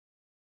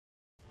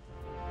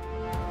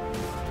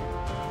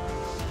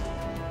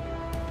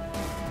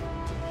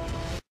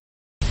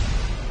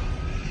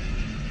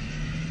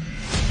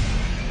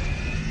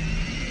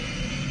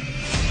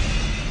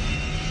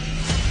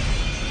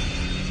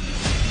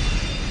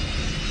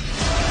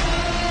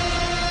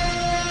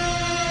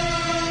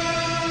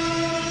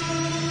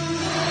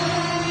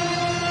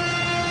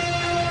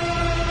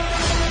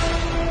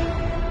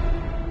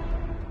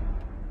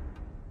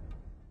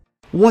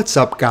What's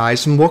up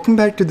guys, and welcome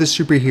back to the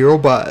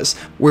Superhero Buzz,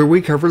 where we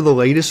cover the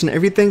latest and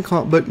everything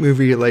comic book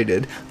movie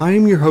related. I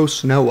am your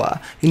host Noah,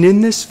 and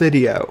in this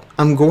video,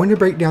 I'm going to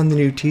break down the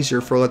new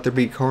teaser for Let There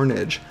Be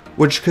Carnage,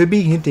 which could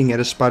be hinting at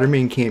a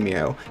Spider-Man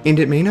cameo, and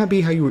it may not be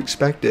how you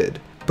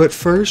expected. But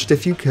first,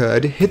 if you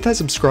could, hit that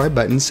subscribe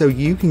button so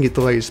you can get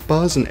the latest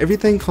buzz and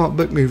everything comic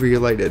book movie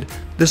related.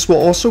 This will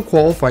also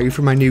qualify you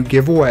for my new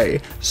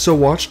giveaway, so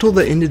watch till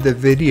the end of the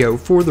video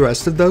for the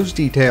rest of those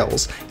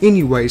details.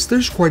 Anyways,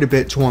 there's quite a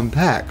bit to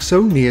unpack,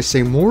 so need to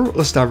say more?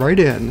 Let's dive right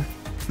in.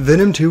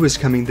 Venom 2 is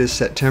coming this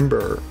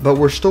September, but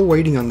we're still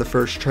waiting on the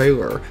first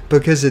trailer,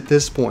 because at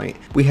this point,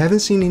 we haven't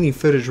seen any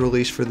footage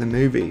released for the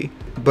movie.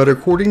 But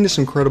according to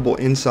some credible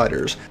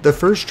insiders, the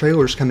first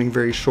trailer is coming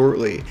very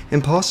shortly,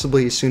 and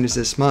possibly as soon as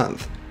this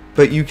month.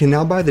 But you can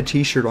now buy the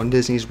t-shirt on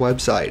Disney's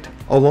website,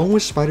 along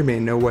with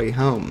Spider-Man No Way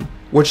Home,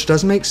 which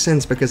does make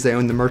sense because they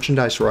own the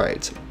merchandise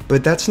rights.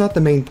 But that's not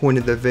the main point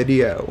of the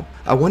video.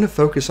 I want to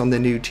focus on the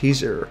new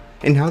teaser,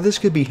 and how this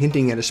could be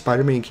hinting at a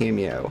Spider-Man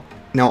cameo.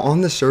 Now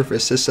on the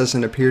surface this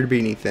doesn't appear to be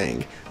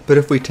anything, but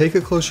if we take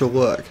a closer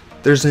look,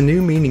 there's a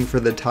new meaning for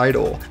the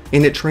title,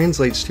 and it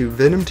translates to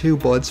Venom 2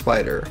 Blood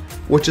Spider,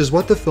 which is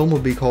what the film will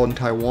be called in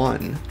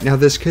Taiwan. Now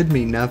this could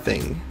mean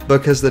nothing,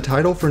 because the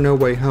title for No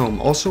Way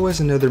Home also has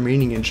another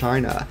meaning in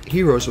China,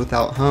 Heroes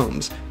Without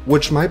Homes,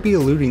 which might be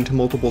alluding to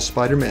multiple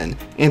Spider-Men,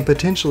 and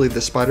potentially the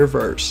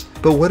Spider-Verse.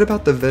 But what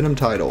about the Venom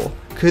title?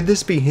 Could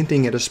this be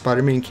hinting at a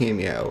Spider-Man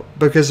cameo?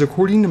 Because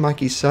according to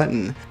Mikey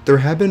Sutton, there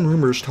have been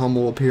rumors Tom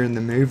will appear in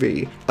the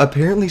movie.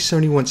 Apparently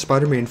Sony wants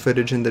Spider-Man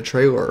footage in the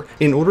trailer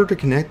in order to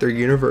connect their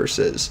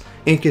universes.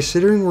 And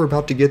considering we're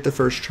about to get the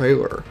first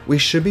trailer, we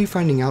should be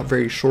finding out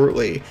very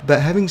shortly.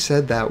 But having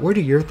said that, what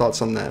are your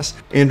thoughts on this?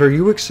 And are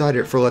you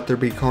excited for Let There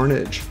Be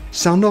Carnage?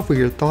 Sound off with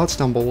your thoughts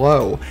down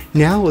below.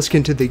 Now let's get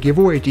into the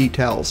giveaway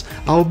details.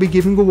 I'll be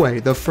giving away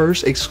the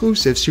first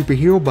exclusive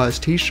Superhero Buzz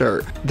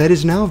t-shirt that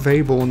is now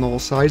available in all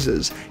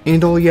sizes.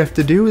 And all you have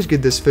to do is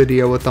give this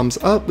video a thumbs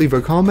up, leave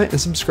a comment,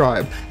 and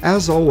subscribe.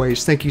 As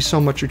always, thank you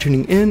so much for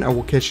tuning in. I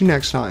will catch you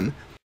next time.